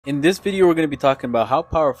In this video, we're going to be talking about how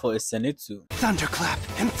powerful is Zenitsu. Thunderclap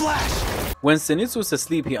and flash! When Zenitsu is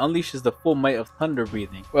asleep, he unleashes the full might of thunder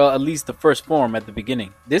breathing. Well, at least the first form at the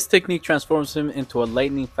beginning. This technique transforms him into a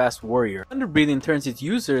lightning-fast warrior. Thunder breathing turns its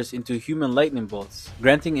users into human lightning bolts,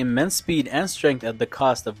 granting immense speed and strength at the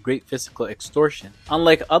cost of great physical extortion.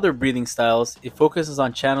 Unlike other breathing styles, it focuses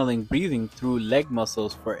on channeling breathing through leg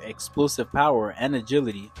muscles for explosive power and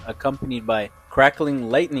agility, accompanied by crackling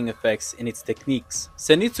lightning effects in its techniques.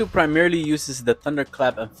 Zenitsu primarily uses the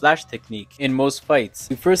thunderclap and flash technique in most fights.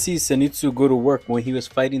 We first see Zenitsu go to work when he was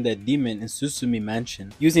fighting that demon in Susumi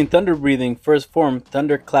Mansion, using thunder breathing first form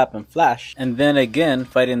thunderclap and flash, and then again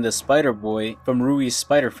fighting the spider boy from Rui's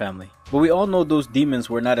spider family. But we all know those demons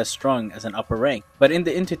were not as strong as an upper rank. But in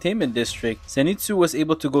the entertainment district, Zenitsu was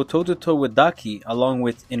able to go toe-to-toe with Daki along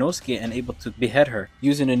with Inosuke and able to behead her,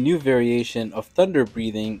 using a new variation of thunder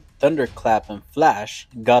breathing, thunderclap and flash,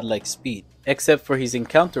 godlike speed. Except for his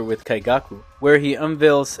encounter with Kaigaku, where he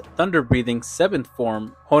unveils thunder breathing 7th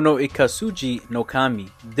form Hono Ikasuji no Kami.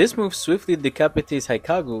 This move swiftly decapitates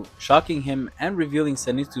Haikagu, shocking him and revealing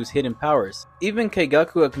Zenitsu's hidden powers. Even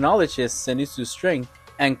Kaigaku acknowledges Zenitsu's strength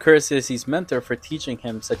and curses his mentor for teaching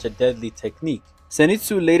him such a deadly technique.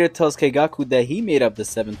 Zenitsu later tells Kaigaku that he made up the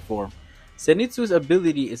 7th form. Zenitsu's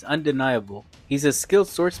ability is undeniable. He's a skilled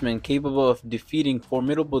swordsman capable of defeating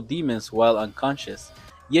formidable demons while unconscious,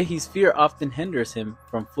 yet his fear often hinders him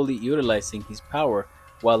from fully utilizing his power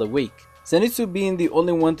while awake. Zenitsu being the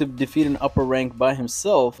only one to defeat an upper rank by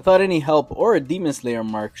himself without any help or a demon slayer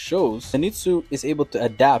mark shows Zenitsu is able to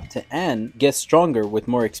adapt and get stronger with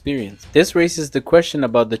more experience. This raises the question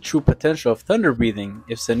about the true potential of thunder breathing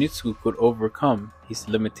if Zenitsu could overcome his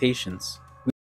limitations.